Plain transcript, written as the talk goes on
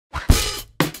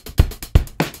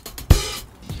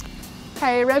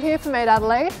Hey, Reb here for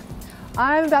madeAdelaide.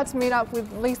 I'm about to meet up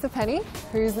with Lisa Penney,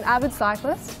 who's an avid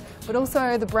cyclist, but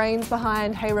also the brains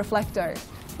behind Hey Reflecto.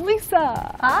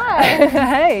 Lisa! Hi!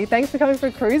 Hey, thanks for coming for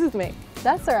a cruise with me.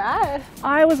 That's alright.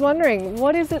 I was wondering,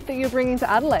 what is it that you're bringing to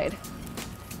Adelaide?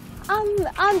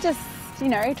 I'm just,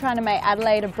 trying to make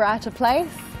Adelaide a brighter place,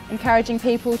 encouraging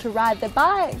people to ride their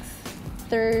bikes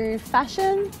through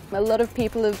fashion. A lot of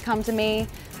people have come to me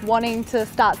wanting to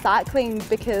start cycling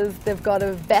because they've got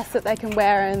a vest that they can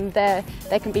wear and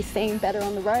they can be seen better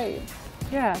on the road.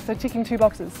 Yeah, so ticking two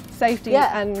boxes, safety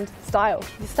and style.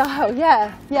 Style,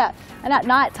 yeah. And at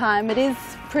night time it is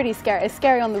pretty scary. It's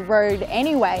scary on the road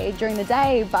anyway during the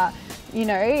day, but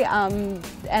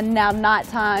and now night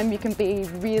time you can be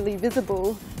really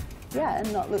visible. Yeah,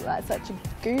 and not look like such a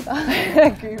goober.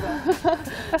 Goober.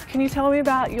 Can you tell me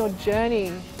about your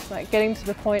journey, like getting to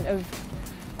the point of,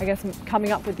 I guess,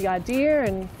 coming up with the idea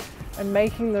and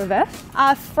making the vest?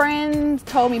 A friend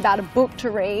told me about a book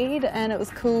to read and it was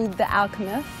called The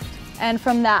Alchemist. And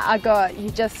from that I got,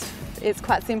 it's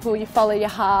quite simple, you follow your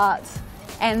heart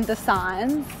and the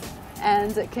signs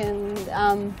and it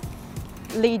can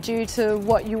lead you to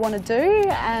what you want to do.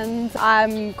 And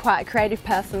I'm quite a creative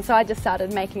person, so I just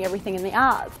started making everything in the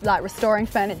arts, like restoring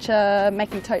furniture,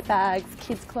 making tote bags,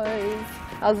 kids' clothes.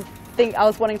 I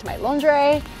was wanting to make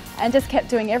lingerie and just kept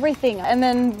doing everything. And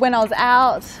then when I was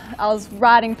out, I was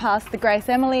riding past the Grace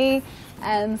Emily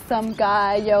and some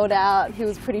guy yelled out, he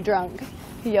was pretty drunk,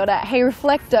 he yelled out, "Hey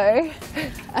Reflecto,"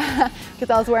 because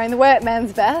I was wearing the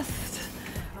workman's vest.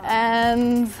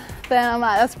 And then I'm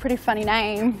like, that's a pretty funny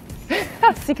name.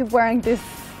 I'm sick of wearing this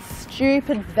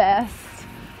stupid vest.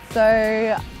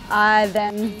 So I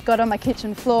then got on my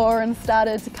kitchen floor and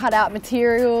started to cut out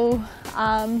material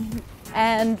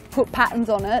and put patterns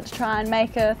on it to try and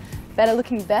make a better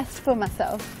looking vest for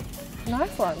myself.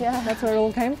 Nice one. Yeah. That's where it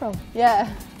all came from. Yeah.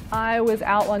 I was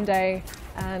out one day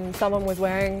and someone was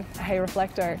wearing a Hey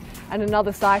Reflecto, and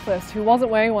another cyclist who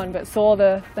wasn't wearing one but saw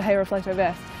the Hey Reflecto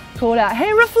vest called out,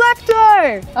 "Hey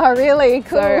Reflecto!" Oh really?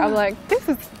 Cool. So I'm like,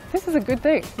 this is a good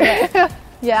thing. Yeah.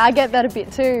 Yeah, I get that a bit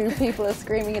too. People are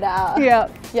screaming it out. Yeah.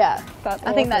 Yeah. That's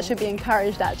I think that awesome. should be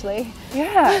encouraged actually.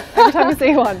 Yeah, every time you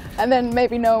see one. And then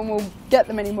maybe no one will get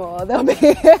them anymore. They'll be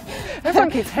Everyone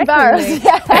keeps heckling me.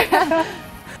 Yeah.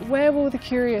 Where will the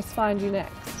curious find you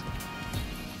next?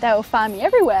 They will find me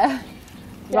everywhere.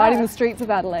 Riding the streets of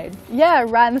Adelaide. Yeah,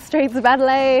 riding the streets of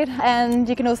Adelaide, and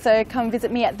you can also come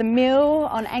visit me at the Mill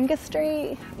on Angus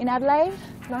Street in Adelaide.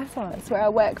 Nice one. That's where I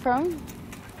work from.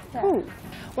 Yeah. Cool.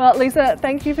 Well, Lisa,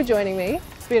 thank you for joining me.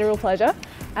 It's been a real pleasure.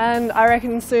 And I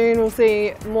reckon soon we'll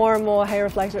see more and more Hey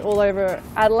Reflecto all over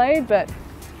Adelaide, but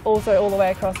also all the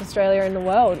way across Australia and the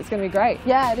world. It's going to be great.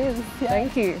 Yeah, it is. Yeah.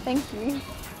 Thank you. Thank you.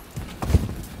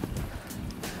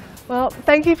 Well,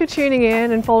 thank you for tuning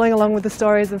in and following along with the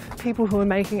stories of people who are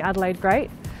making Adelaide great.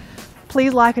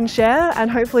 Please like and share,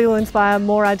 and hopefully we'll inspire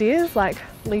more ideas like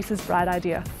Lisa's bright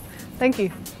idea. Thank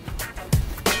you.